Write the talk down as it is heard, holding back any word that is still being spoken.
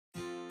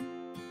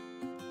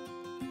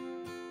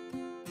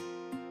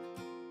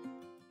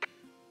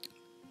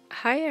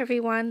Hi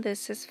everyone,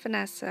 this is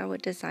Vanessa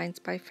with Designs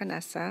by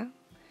Vanessa.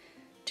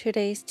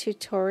 Today's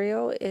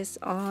tutorial is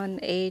on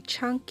a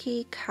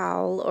chunky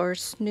cowl or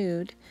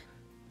snood.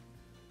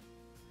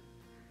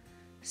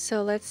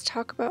 So let's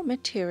talk about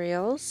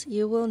materials.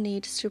 You will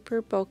need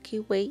super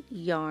bulky weight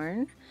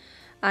yarn.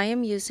 I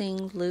am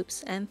using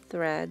Loops and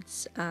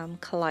Threads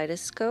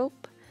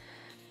Kaleidoscope,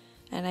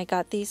 and I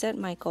got these at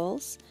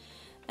Michael's.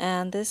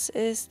 And this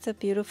is the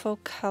beautiful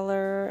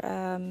color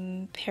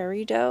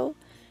peridot.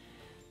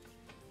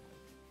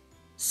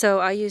 So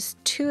I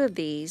used two of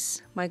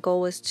these. My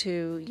goal was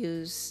to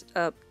use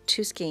up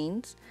 2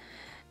 skeins,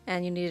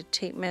 and you need a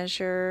tape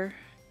measure.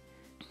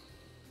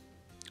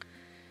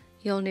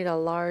 You'll need a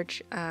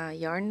large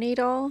yarn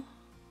needle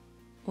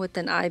with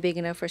an eye big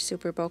enough for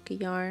super bulky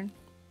yarn,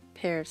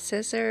 pair of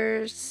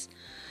scissors,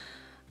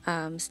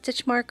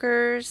 stitch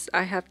markers.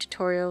 I have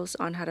tutorials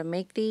on how to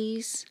make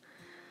these,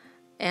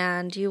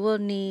 and you will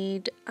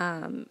need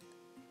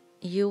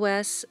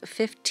US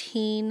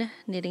 15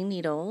 knitting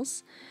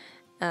needles,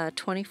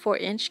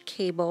 24-inch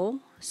cable,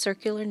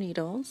 circular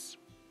needles,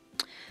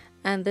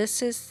 and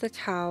this is the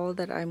cowl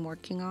that I'm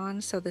working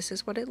on. So this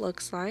is what it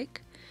looks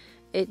like.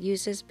 It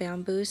uses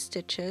bamboo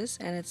stitches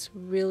and it's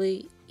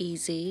really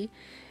easy.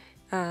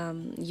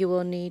 You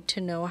will need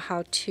to know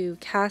how to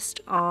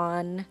cast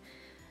on,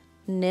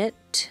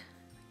 knit,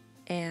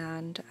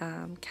 and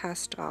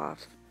cast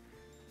off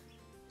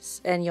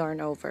and yarn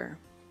over.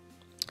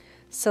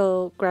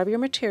 So grab your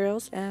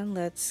materials and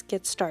let's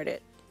get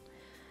started.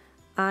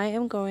 I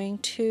am going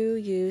to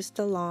use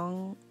the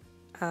long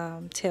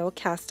tail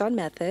cast on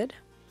method.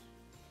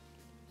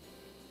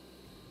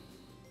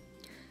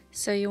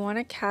 So you want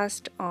to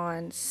cast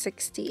on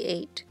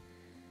 68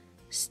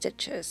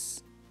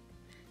 stitches.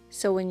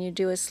 So when you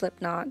do a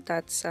slip knot,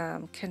 that's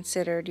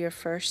considered your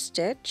first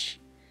stitch,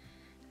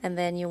 and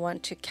then you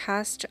want to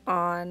cast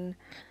on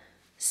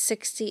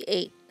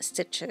 68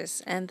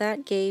 stitches, and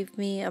that gave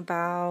me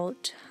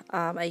about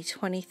a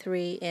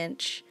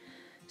 23-inch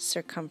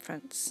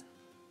circumference.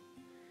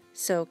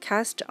 So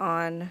cast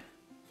on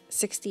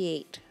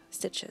 68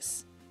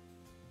 stitches.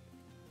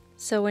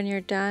 So when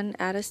you're done,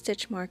 add a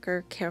stitch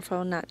marker,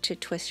 careful not to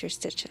twist your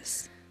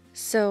stitches.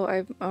 So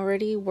I'm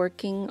already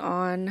working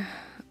on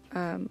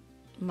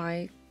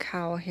my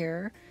cowl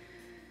here.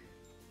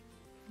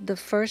 The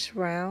first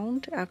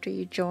round after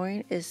you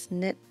join is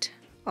knit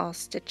all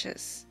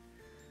stitches.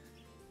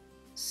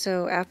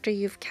 So after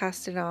you've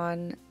casted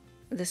on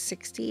the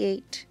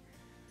 68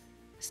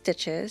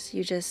 stitches,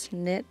 you just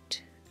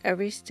knit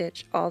every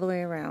stitch all the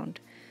way around.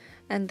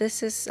 And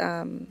this is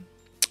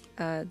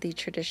the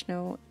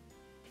traditional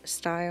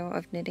style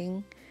of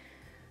knitting.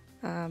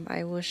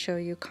 I will show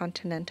you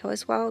continental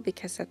as well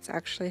because that's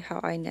actually how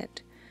I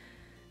knit.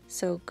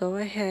 So go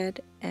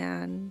ahead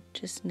and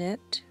just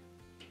knit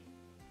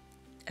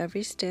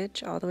every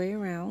stitch all the way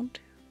around.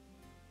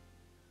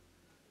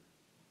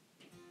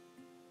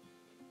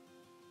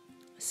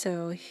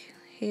 So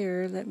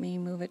here, let me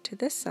move it to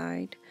this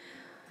side.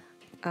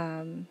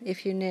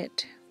 If you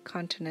knit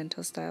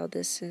continental style,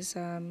 this is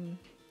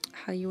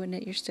how you would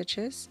knit your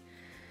stitches.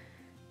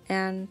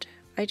 And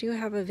I do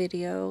have a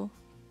video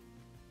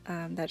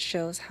that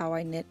shows how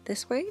I knit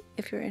this way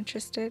if you're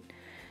interested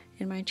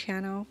in my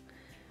channel,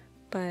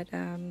 but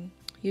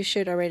you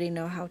should already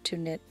know how to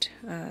knit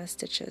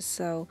stitches.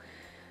 So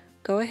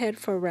go ahead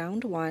for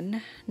round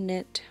 1,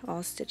 knit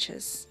all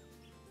stitches.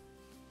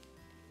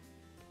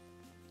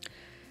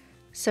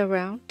 So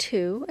round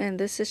 2, and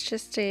this is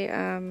just a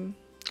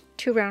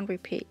 2-round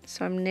repeat.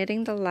 So I'm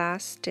knitting the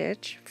last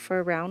stitch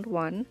for round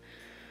 1,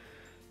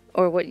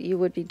 or what you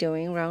would be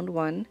doing round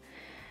 1,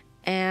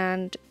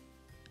 and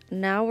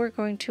now we're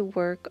going to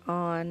work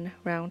on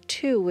round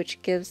 2,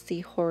 which gives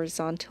the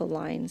horizontal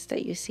lines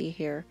that you see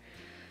here.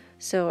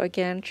 So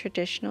again,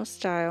 traditional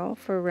style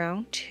for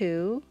round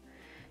 2,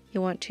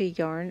 you want to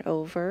yarn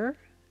over,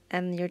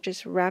 and you're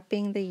just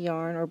wrapping the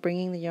yarn or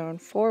bringing the yarn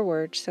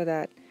forward so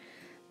that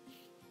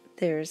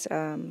there's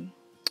a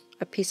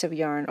piece of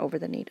yarn over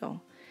the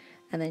needle,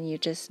 and then you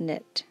just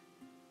knit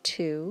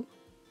 2.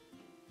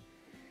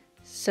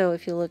 So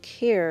if you look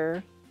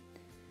here,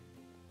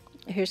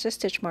 here's a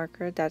stitch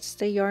marker, that's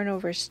the yarn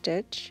over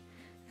stitch,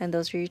 and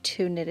those are your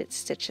 2 knitted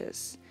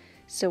stitches.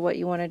 So what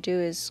you want to do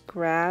is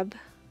grab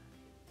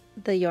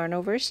the yarn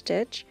over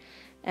stitch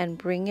and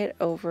bring it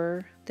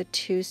over the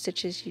 2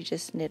 stitches you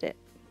just knitted.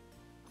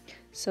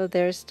 So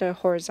there's the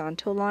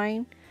horizontal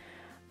line.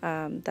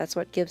 That's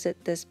what gives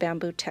it this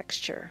bamboo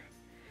texture.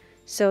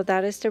 So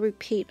that is the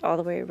repeat all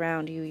the way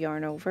around. You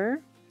yarn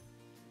over,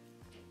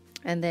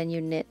 and then you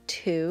knit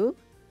 2.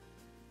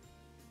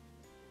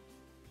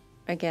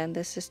 Again,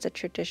 this is the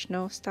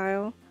traditional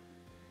style.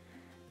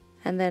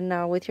 And then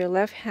now with your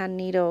left hand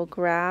needle,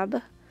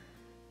 grab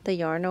the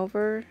yarn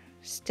over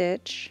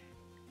stitch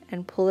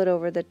and pull it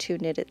over the 2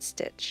 knitted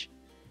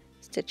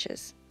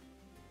stitches.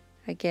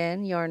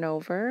 Again, yarn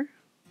over,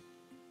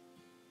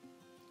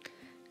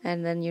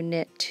 and then you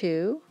knit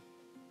 2,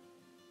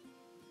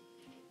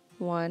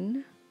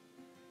 1,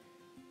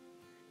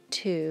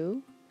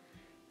 2.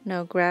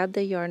 Now grab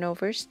the yarn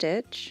over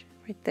stitch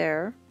right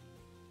there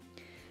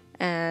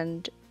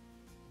and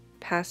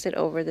pass it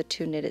over the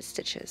 2 knitted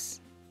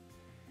stitches.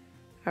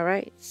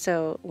 Alright,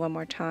 so one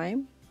more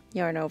time,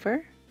 yarn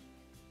over,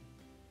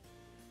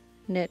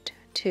 knit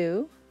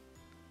 2,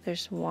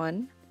 there's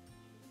 1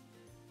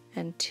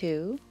 and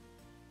 2,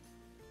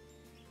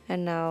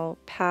 and now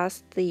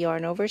pass the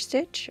yarn over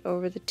stitch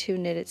over the 2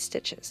 knitted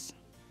stitches.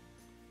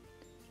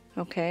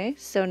 Okay,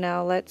 so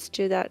now let's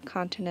do that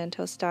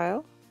continental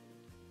style.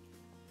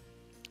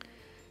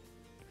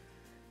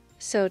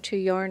 So to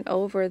yarn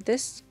over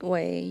this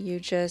way, you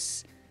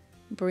just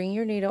bring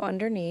your needle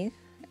underneath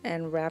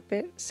and wrap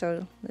it.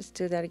 So let's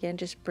do that again.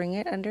 Just bring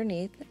it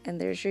underneath, and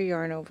there's your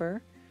yarn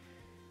over.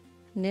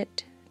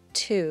 Knit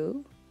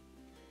 2,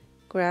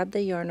 grab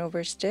the yarn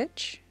over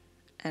stitch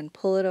and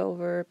pull it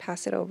over,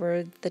 pass it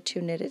over the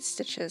 2 knitted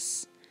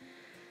stitches.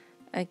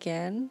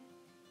 Again,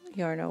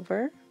 yarn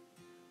over,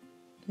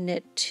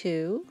 knit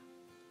 2,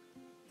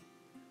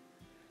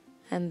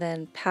 and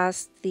then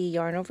pass the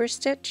yarn over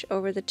stitch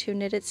over the 2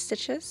 knitted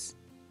stitches,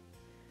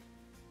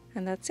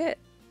 and that's it.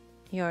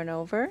 Yarn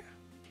over,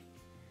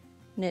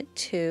 knit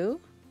 2,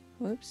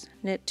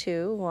 knit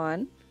 2,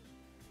 1,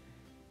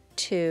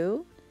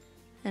 2,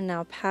 and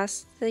now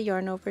pass the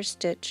yarn over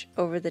stitch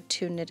over the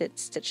 2 knitted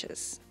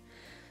stitches.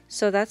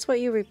 So that's what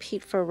you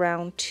repeat for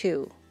round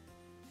 2,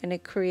 and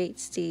it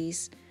creates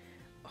these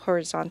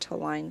horizontal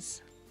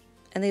lines,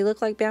 and they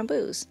look like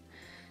bamboos.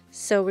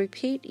 So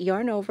repeat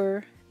yarn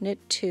over, knit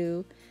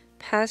 2,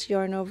 pass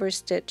yarn over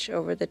stitch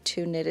over the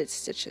 2 knitted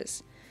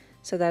stitches.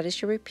 So that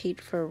is your repeat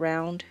for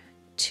round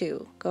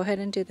 2. Go ahead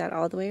and do that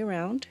all the way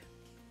around.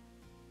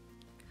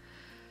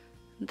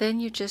 Then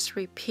you just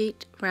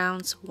repeat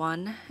rounds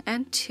 1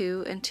 and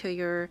 2 until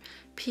your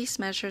piece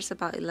measures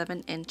about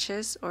 11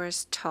 inches or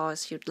as tall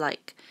as you'd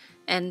like,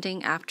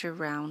 ending after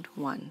round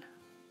 1.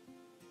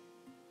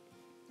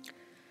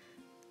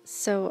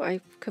 So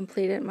I've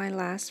completed my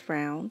last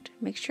round.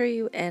 Make sure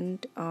you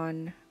end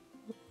on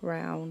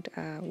round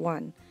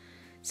 1.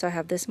 So I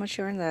have this much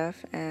yarn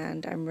left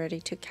and I'm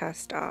ready to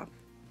cast off.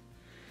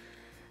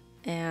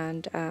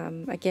 And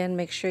again,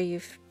 make sure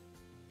you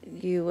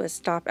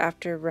stop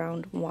after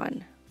round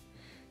 1.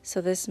 So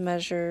this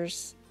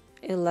measures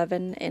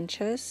 11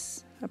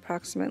 inches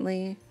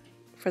approximately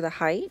for the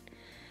height,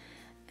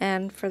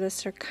 and for the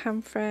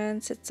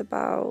circumference it's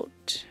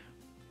about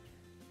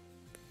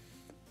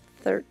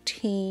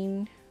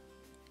 13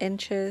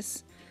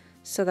 inches,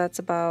 so that's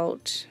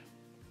about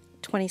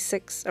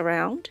 26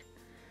 around.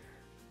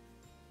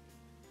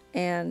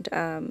 And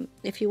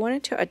if you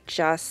wanted to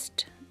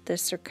adjust the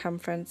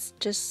circumference,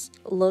 just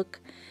look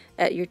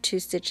at your 2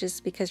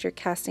 stitches because you're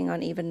casting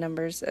on even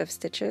numbers of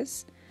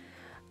stitches.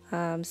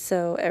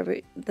 So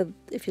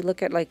if you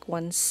look at like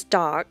one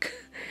stalk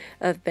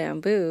of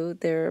bamboo,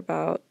 they're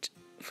about,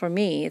 for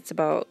me, it's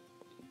about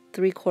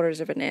 3/4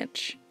 of an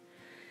inch.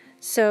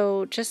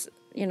 So just,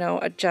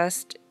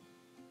 adjust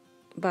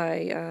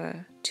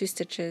by 2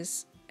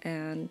 stitches,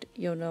 and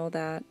you'll know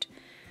that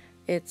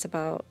it's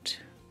about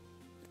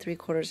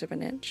 3/4 of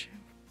an inch.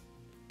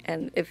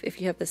 And if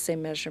you have the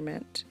same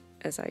measurement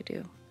as I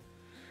do.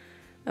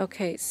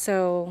 Okay,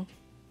 so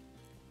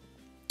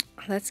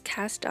let's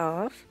cast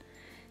off.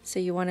 So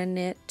you want to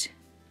knit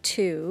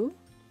 2.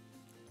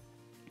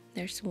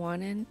 There's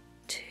 1 and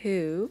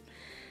 2.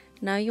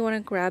 Now you want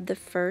to grab the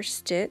first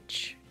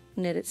stitch,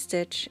 knitted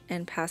stitch,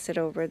 and pass it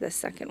over the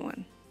second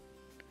one.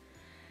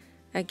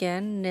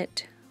 Again,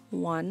 knit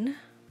 1,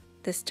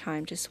 this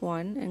time just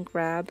 1, and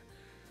grab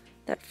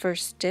that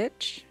first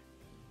stitch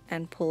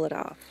and pull it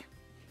off.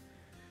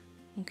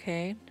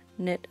 Okay,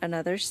 knit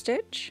another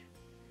stitch,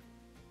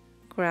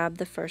 grab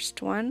the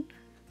first one,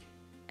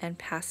 and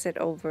pass it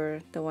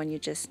over the one you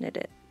just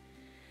knitted.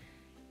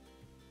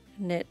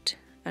 Knit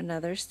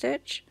another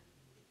stitch.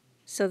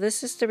 So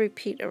this is the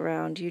repeat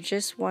around. You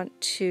just want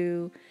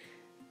to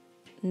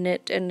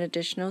knit an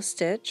additional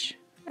stitch,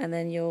 and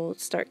then you'll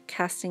start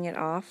casting it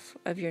off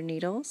of your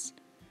needles.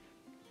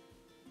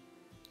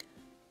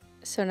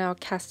 So now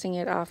casting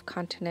it off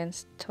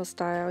continental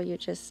style, you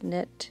just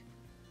knit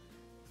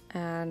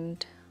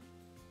and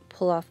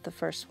pull off the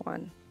first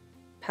one,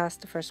 pass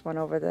the first one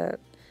over the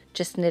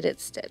just knitted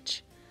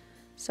stitch.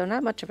 So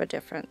not much of a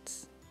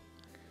difference.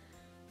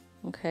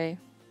 Okay,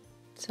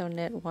 so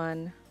knit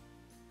 1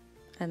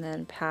 and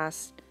then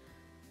pass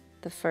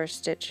the first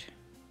stitch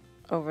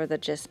over the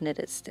just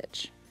knitted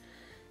stitch.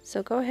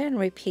 So go ahead and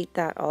repeat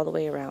that all the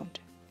way around.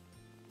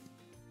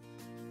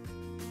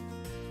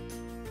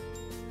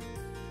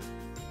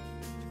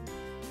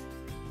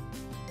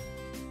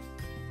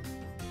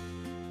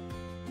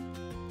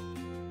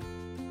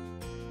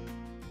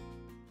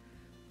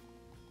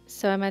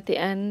 So I'm at the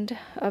end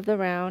of the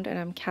round and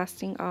I'm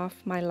casting off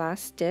my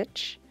last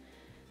stitch,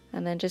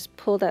 and then just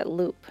pull that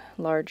loop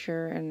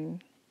larger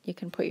and you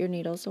can put your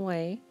needles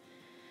away.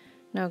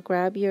 Now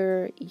grab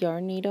your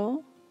yarn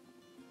needle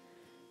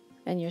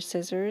and your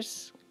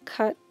scissors,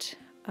 cut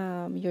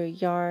your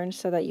yarn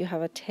so that you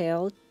have a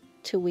tail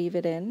to weave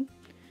it in,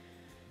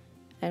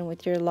 and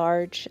with your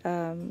large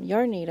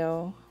yarn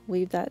needle,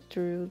 weave that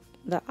through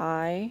the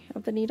eye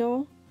of the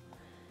needle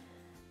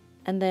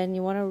And then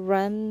you want to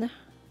run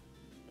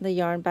the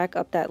yarn back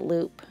up that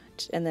loop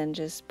and then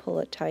just pull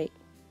it tight.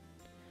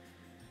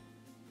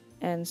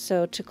 And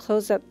so to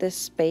close up this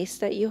space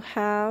that you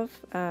have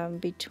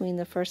between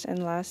the first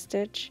and last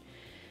stitch,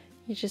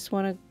 you just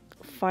want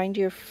to find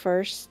your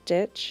first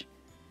stitch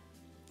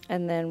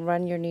and then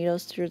run your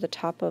needles through the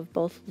top of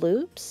both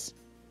loops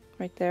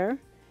right there.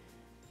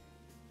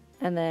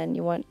 And then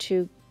you want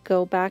to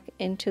go back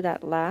into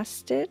that last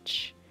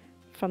stitch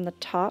from the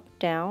top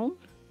down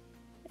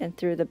and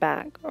through the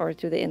back or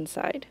through the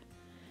inside.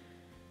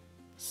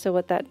 So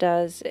what that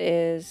does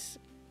is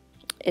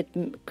it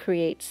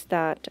creates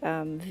that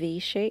V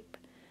shape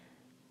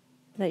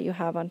that you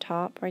have on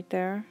top right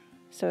there.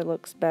 So it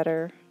looks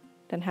better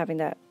than having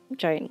that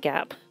giant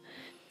gap.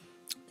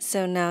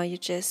 So now you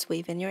just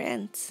weave in your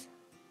ends.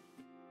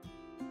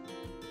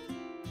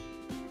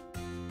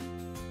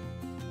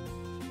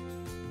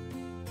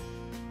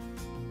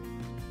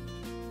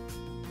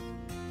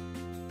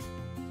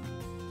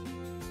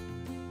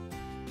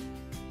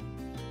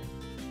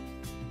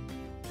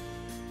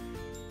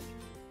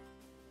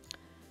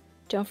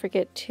 Don't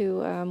forget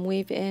to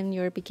weave in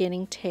your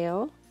beginning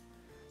tail.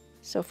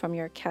 So from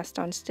your cast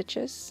on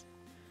stitches,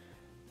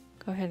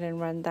 go ahead and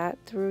run that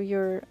through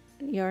your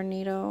yarn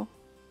needle.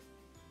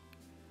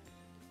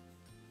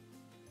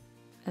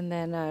 And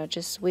then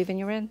just weave in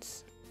your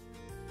ends.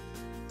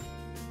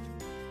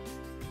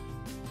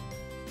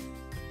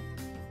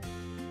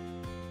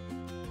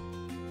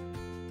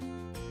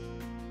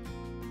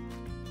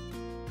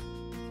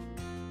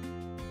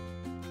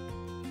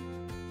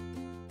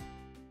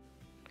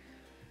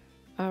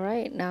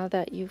 Alright, now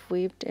that you've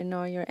weaved in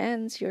all your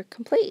ends, you're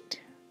complete.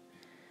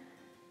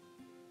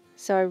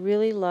 So I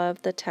really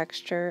love the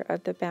texture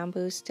of the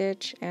bamboo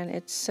stitch, and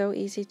it's so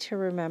easy to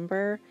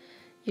remember.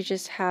 You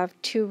just have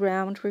 2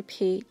 round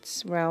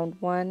repeats. Round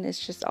 1 is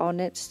just all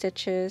knit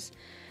stitches.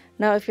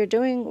 Now if you're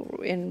doing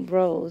in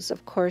rows,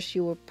 of course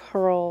you will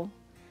purl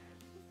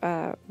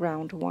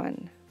round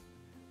 1.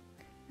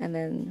 And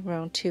then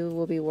round 2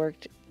 will be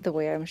worked the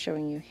way I'm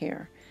showing you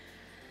here.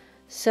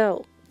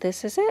 So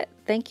this is it.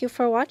 Thank you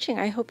for watching.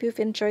 I hope you've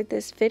enjoyed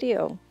this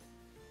video.